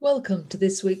Welcome to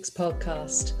this week's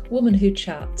podcast, Woman Who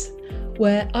Chat,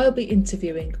 where I'll be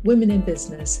interviewing women in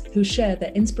business who share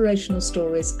their inspirational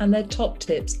stories and their top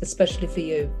tips, especially for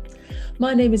you.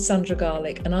 My name is Sandra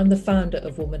Garlick and I'm the founder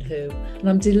of Woman Who, and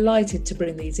I'm delighted to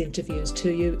bring these interviews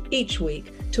to you each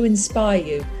week to inspire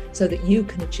you so that you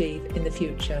can achieve in the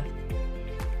future.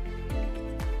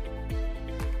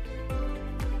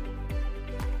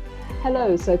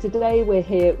 Hello, so today we're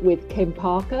here with Kim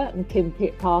Parker, and Kim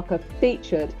Parker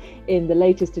featured in the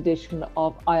latest edition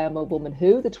of I Am a Woman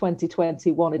Who, the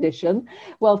 2021 edition.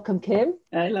 Welcome, Kim.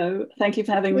 Hello, thank you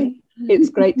for having me. It's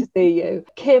great to see you.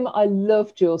 Kim, I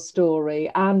loved your story,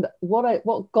 and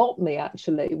what got me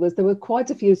actually was there were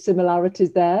quite a few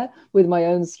similarities there with my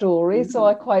own story, so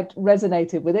I quite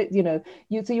resonated with it.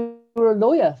 You were a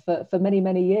lawyer for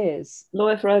many years.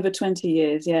 Lawyer for over 20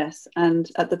 years, yes.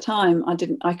 And at the time,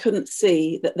 I couldn't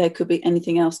see that there could be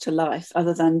anything else to life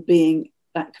other than being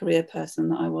that career person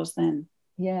that I was then.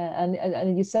 Yeah,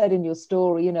 and you said in your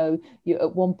story, you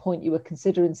at one point you were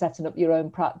considering setting up your own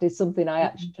practice, something I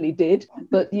actually did,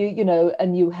 but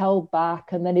and you held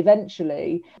back, and then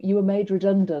eventually you were made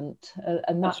redundant,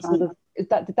 and that sort of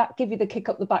did that give you the kick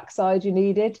up the backside you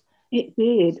needed? It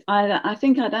did. I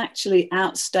think I'd actually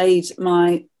outstayed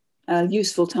my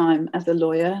useful time as a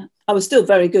lawyer. I was still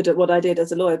very good at what I did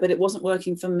as a lawyer, but it wasn't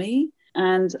working for me.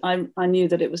 And I knew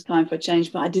that it was time for a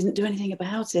change, but I didn't do anything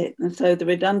about it. And so the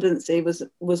redundancy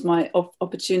was my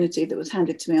opportunity that was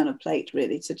handed to me on a plate,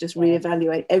 really, to just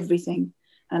reevaluate everything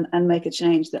and make a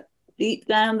change that deep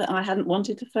down that I hadn't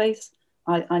wanted to face.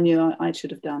 I knew I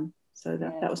should have done. So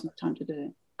that was my time to do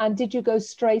it. And did you go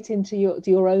straight into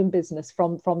your own business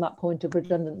from that point of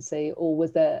redundancy, or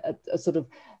was there a sort of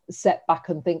setback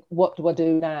and think, what do I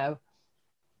do now?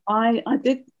 I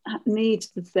did need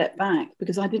to step back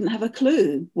because I didn't have a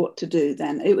clue what to do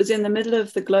then. It was in the middle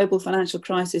of the global financial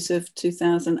crisis of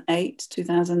 2008,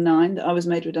 2009 that I was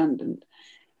made redundant.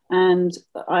 And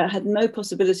I had no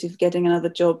possibility of getting another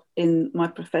job in my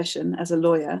profession as a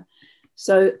lawyer.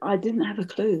 So I didn't have a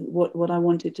clue what I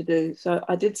wanted to do. So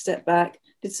I did step back,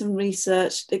 did some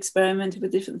research, experimented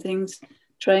with different things,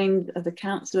 trained as a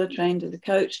counsellor, trained as a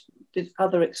coach, did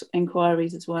other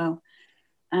inquiries as well.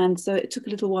 And so it took a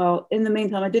little while. In the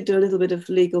meantime, I did do a little bit of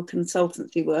legal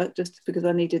consultancy work just because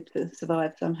I needed to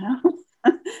survive somehow.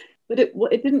 But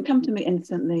it didn't come to me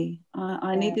instantly.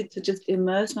 I needed to just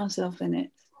immerse myself in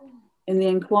it, in the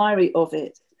inquiry of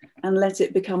it, and let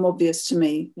it become obvious to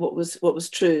me what was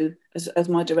true as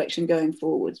my direction going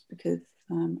forward, because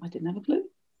I didn't have a clue.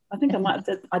 I think I might have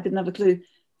said I didn't have a clue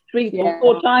 3 or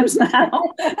 4 times now.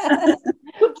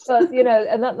 But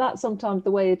and that's sometimes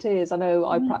the way it is. I know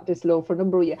I practiced law for a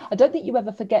number of years. I don't think you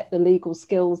ever forget the legal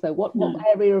skills though. What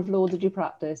area of law did you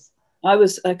practice? I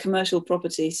was a commercial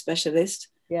property specialist.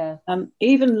 Yeah.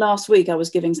 Even last week, I was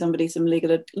giving somebody some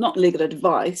not legal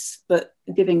advice, but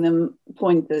giving them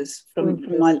pointers with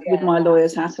my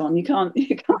lawyer's hat on. You can't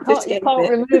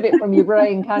remove it from your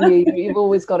brain, can you? You've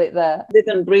always got it there. Live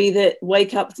and breathe it.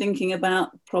 Wake up thinking about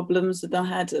problems that I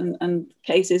had and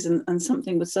cases, and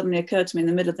something would suddenly occur to me in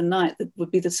the middle of the night that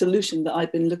would be the solution that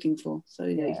I'd been looking for. So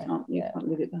you can't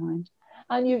leave it behind.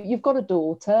 And you've got a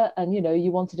daughter, and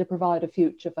you wanted to provide a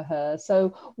future for her.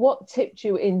 So what tipped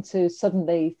you into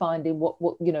suddenly finding what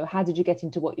how did you get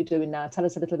into what you're doing now? Tell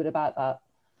us a little bit about that.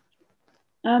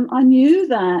 I knew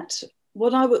that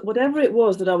whatever it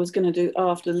was that I was going to do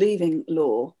after leaving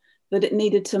law, that it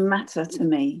needed to matter to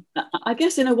me. I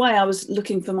guess in a way I was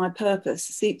looking for my purpose,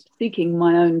 seeking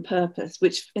my own purpose,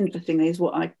 which interestingly is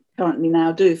what I currently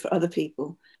now do for other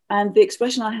people. And the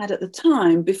expression I had at the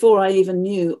time, before I even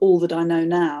knew all that I know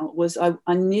now, was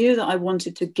I knew that I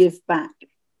wanted to give back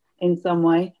in some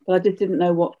way, but I just didn't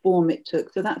know what form it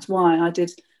took. So that's why I did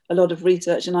a lot of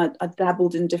research, and I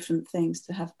dabbled in different things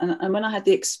to have. And when I had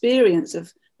the experience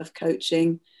of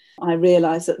coaching, I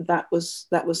realised that was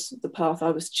the path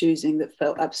I was choosing that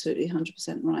felt absolutely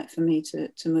 100% right for me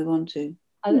to move on to.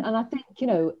 And I think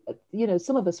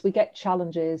some of us, we get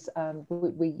challenges, and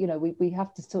we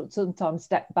have to sometimes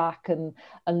step back and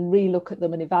relook at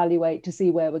them and evaluate to see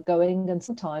where we're going. And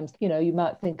sometimes you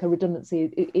might think a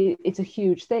redundancy it's a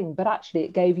huge thing, but actually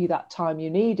it gave you that time you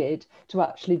needed to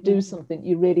actually do something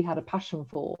you really had a passion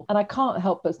for. And I can't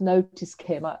help but notice,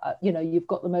 Kim, you've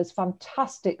got the most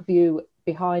fantastic view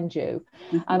behind you,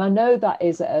 and I know that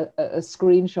is a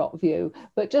screenshot view,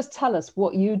 but just tell us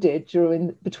what you did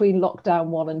between lockdown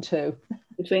 1 and 2.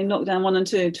 Between lockdown 1 and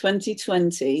 2,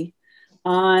 2020,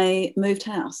 I moved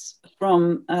house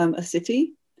from a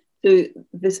city to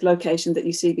this location that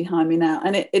you see behind me now,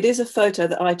 and it is a photo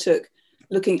that I took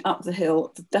looking up the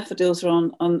hill. The daffodils are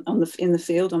in the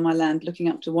field on my land, looking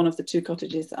up to one of the 2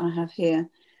 cottages that I have here.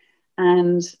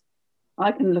 and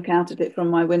I can look out at it from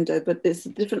my window, but it's a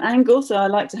different angle, so I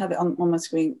like to have it on my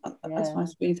screen. That's my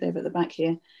screensaver at the back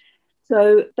here.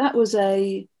 So that was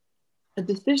a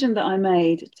decision that I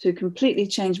made to completely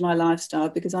change my lifestyle,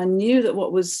 because I knew that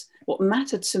what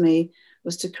mattered to me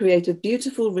was to create a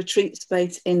beautiful retreat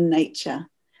space in nature.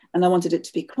 And I wanted it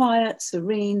to be quiet,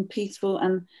 serene, peaceful,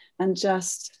 and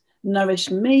just nourish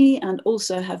me, and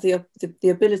also have the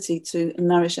ability to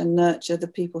nourish and nurture the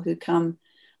people who come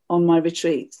on my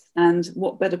retreats. And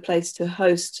what better place to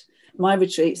host my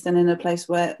retreats than in a place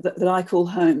where that I call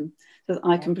home, so that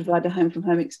I can provide a home from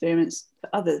home experience for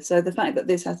others. So the fact that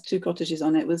this has 2 cottages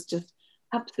on it was just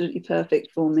absolutely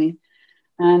perfect for me.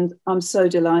 And I'm so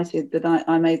delighted that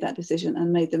I made that decision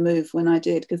and made the move when I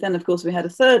did, because then, of course, we had a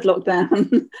 3rd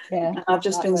lockdown. And I've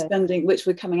just been spending, which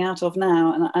we're coming out of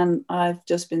now, and I've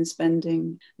just been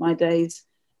spending my days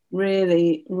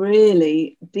really,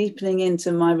 really deepening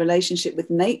into my relationship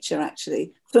with nature.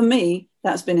 Actually, for me,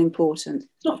 that's been important.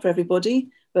 It's not for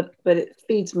everybody, but it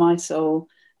feeds my soul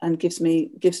and gives me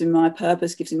my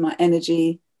purpose, gives me my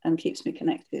energy, and keeps me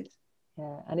connected.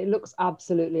 Yeah, and it looks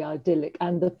absolutely idyllic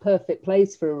and the perfect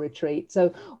place for a retreat.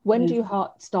 So when do you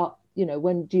start,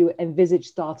 when do you envisage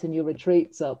starting your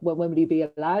retreats up? When will you be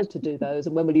allowed to do those,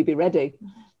 and when will you be ready?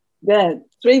 Yeah,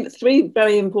 three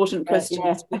very important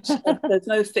questions, which there's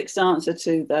no fixed answer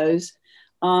to those.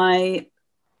 I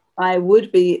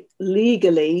would be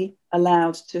legally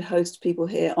allowed to host people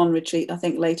here on retreat, I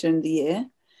think, later in the year.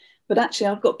 But actually,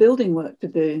 I've got building work to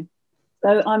do.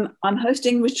 So I'm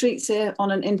hosting retreats here on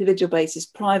an individual basis,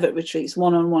 private retreats,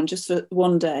 one-on-one, just for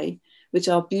one day, which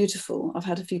are beautiful. I've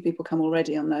had a few people come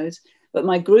already on those. But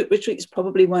my group retreats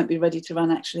probably won't be ready to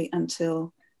run actually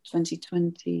until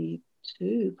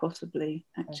 2022, possibly,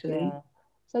 actually. Yeah.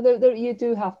 So there, you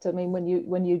do have to, I mean,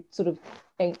 when you sort of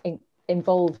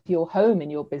involve your home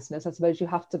in your business, I suppose you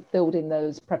have to build in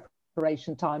those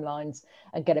preparation timelines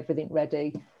and get everything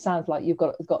ready. Sounds like you've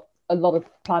got a lot of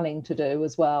planning to do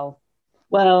as well.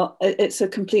 Well, it's a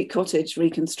complete cottage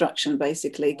reconstruction,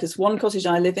 basically, because one cottage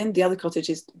I live in, the other cottage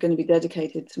is going to be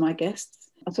dedicated to my guests.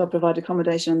 So I provide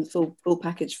accommodation and the full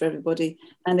package for everybody.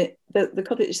 And the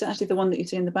cottage is actually the one that you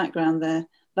see in the background there.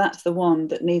 That's the one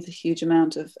that needs a huge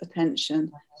amount of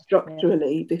attention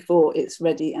structurally before it's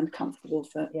ready and comfortable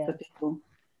for people.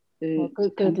 Well,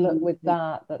 good luck with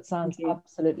that. That sounds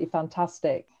absolutely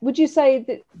fantastic. What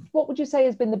would you say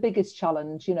has been the biggest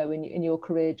challenge, in your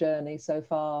career journey so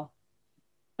far?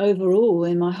 Overall,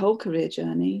 in my whole career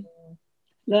journey,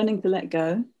 learning to let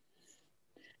go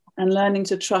and learning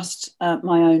to trust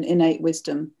my own innate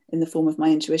wisdom in the form of my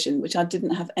intuition, which I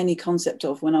didn't have any concept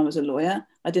of when I was a lawyer.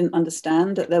 I didn't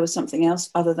understand that there was something else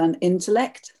other than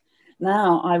intellect.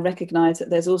 Now I recognize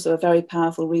that there's also a very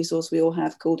powerful resource we all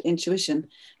have called intuition.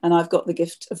 And I've got the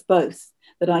gift of both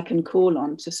that I can call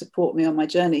on to support me on my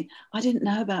journey. I didn't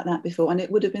know about that before, and it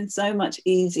would have been so much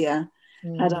easier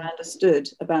had I understood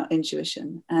about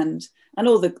intuition and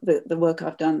all the work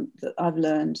I've done, that I've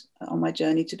learned on my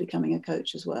journey to becoming a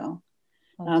coach as well.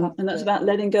 And that's about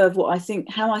letting go of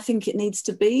how I think it needs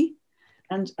to be,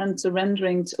 and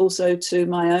surrendering also to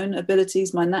my own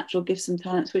abilities, my natural gifts and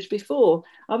talents, which before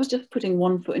I was just putting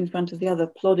one foot in front of the other,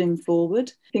 plodding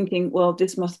forward, thinking, well,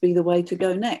 this must be the way to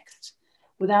go next,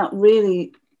 without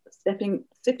really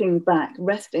sitting back,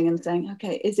 resting and saying,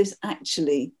 okay, is this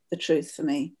actually the truth for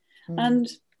me? And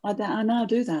I now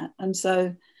do that. And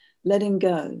so letting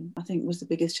go, I think, was the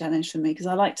biggest challenge for me, because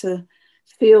I like to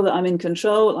feel that I'm in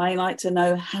control. I like to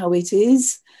know how it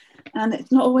is. And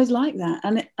it's not always like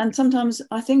that. And sometimes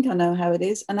I think I know how it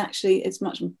is. And actually, it's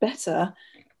much better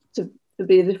to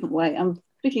be a different way. I'm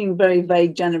speaking very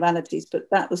vague generalities, but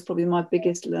that was probably my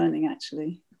biggest learning,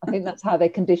 actually. I think that's how they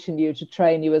condition you to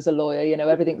train you as a lawyer.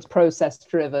 Everything's process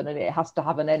driven and it has to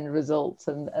have an end result.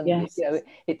 And yes.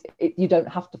 You don't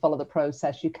have to follow the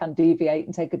process. You can deviate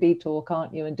and take a detour,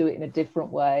 can't you, and do it in a different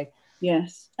way.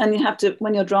 Yes. And you have to,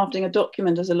 when you're drafting a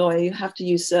document as a lawyer, you have to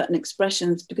use certain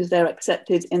expressions because they're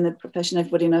accepted in the profession.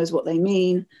 Everybody knows what they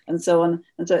mean and so on.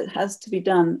 And so it has to be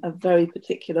done a very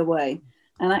particular way.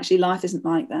 And actually, life isn't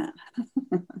like that.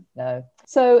 No.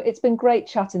 So it's been great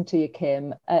chatting to you,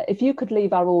 Kim. If you could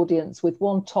leave our audience with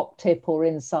one top tip or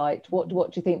insight, what do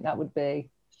you think that would be?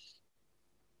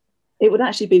 It would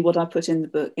actually be what I put in the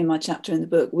book, in my chapter in the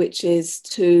book, which is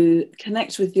to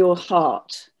connect with your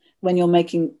heart when you're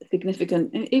making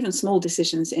significant, even small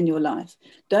decisions in your life.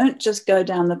 Don't just go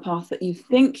down the path that you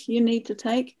think you need to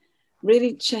take.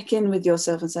 Really check in with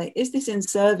yourself and say, is this in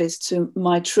service to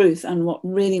my truth and what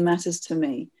really matters to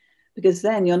me? Because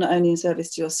then you're not only in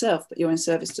service to yourself, but you're in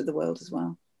service to the world as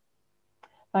well.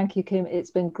 Thank you, Kim.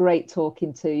 It's been great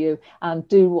talking to you, and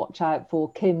do watch out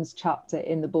for Kim's chapter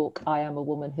in the book, I Am a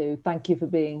Woman Who. Thank you for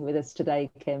being with us today,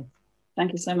 Kim.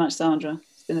 Thank you so much, Sandra.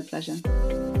 It's been a pleasure.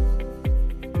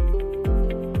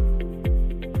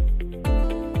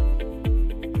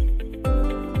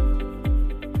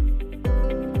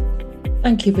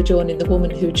 Thank you for joining the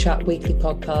Woman Who Chat weekly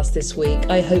podcast this week.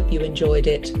 I hope you enjoyed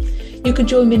it. You can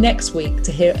join me next week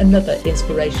to hear another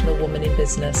inspirational woman in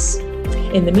business.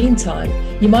 In the meantime,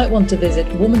 you might want to visit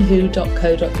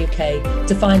womanwho.co.uk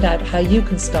to find out how you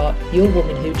can start your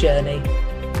Woman Who journey.